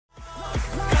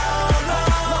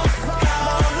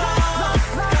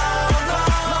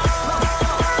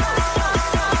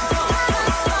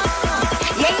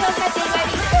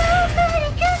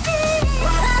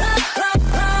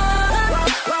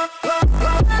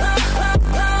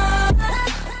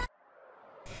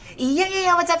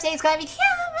Yo, what's up, today? It's gonna be Goten!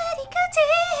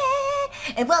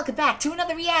 And welcome back to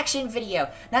another reaction video.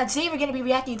 Now, today we're gonna be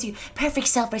reacting to Perfect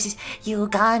Cell versus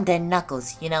Ugandan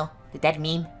Knuckles. You know, the dead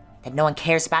meme that no one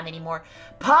cares about anymore.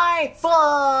 Part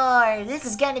 4! This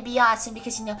is gonna be awesome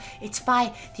because, you know, it's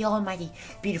by the almighty,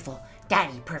 beautiful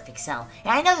Daddy Perfect Cell.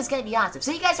 And I know this is gonna be awesome.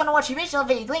 So you guys wanna watch the original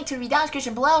video, the link to it will be down in the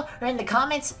description below or in the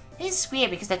comments. This is weird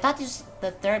because I thought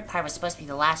the third part was supposed to be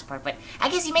the last part, but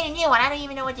I guess he made a new one. I don't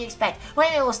even know what to expect. Well,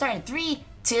 anyway, we'll start in 3,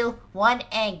 2, 1,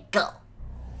 and go.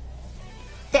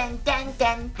 Dun dun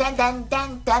dun dun dun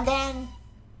dun dun dun.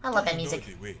 I love that music.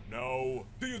 No.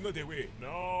 Do you know the way?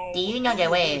 No. Do you know the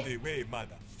way? The way,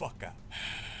 motherfucker.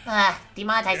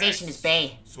 Demonetization is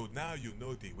bae. So now you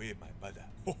know the way, my mother.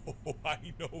 Oh, I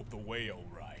know the way,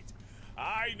 alright.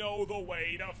 I know the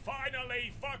way to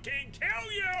finally fucking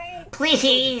kill you!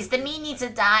 Please, the me needs to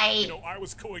die. You know, I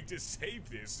was going to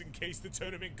save this in case the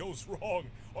tournament goes wrong,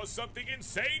 or something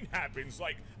insane happens,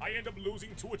 like I end up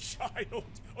losing to a child,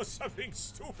 or something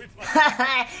stupid like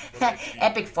that.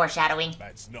 Epic foreshadowing.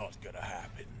 That's not gonna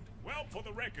happen. Well, for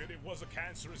the record, it was a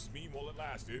cancerous meme while it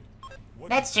lasted.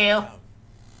 That's true.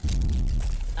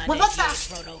 What was that?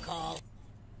 Protocol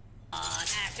on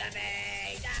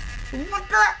activate. What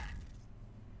the?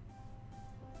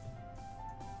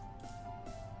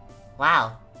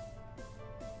 Wow.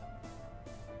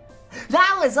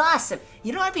 That was awesome!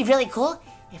 You know what would be really cool?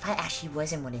 If I actually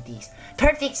was in one of these.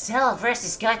 Perfect Cell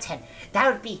versus Goten.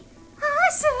 That would be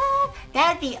awesome!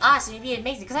 That would be awesome. It would be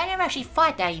amazing. Because I never actually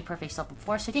fought Daddy Perfect Cell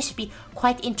before. So this would be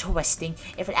quite interesting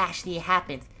if it actually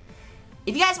happened.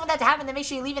 If you guys want that to happen, then make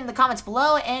sure you leave it in the comments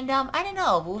below. And, I don't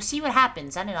know. We'll see what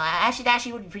happens. I don't know. Actually, that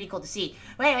would be pretty cool to see.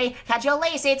 But anyway, catch you all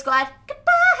later, State Squad.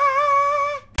 Goodbye!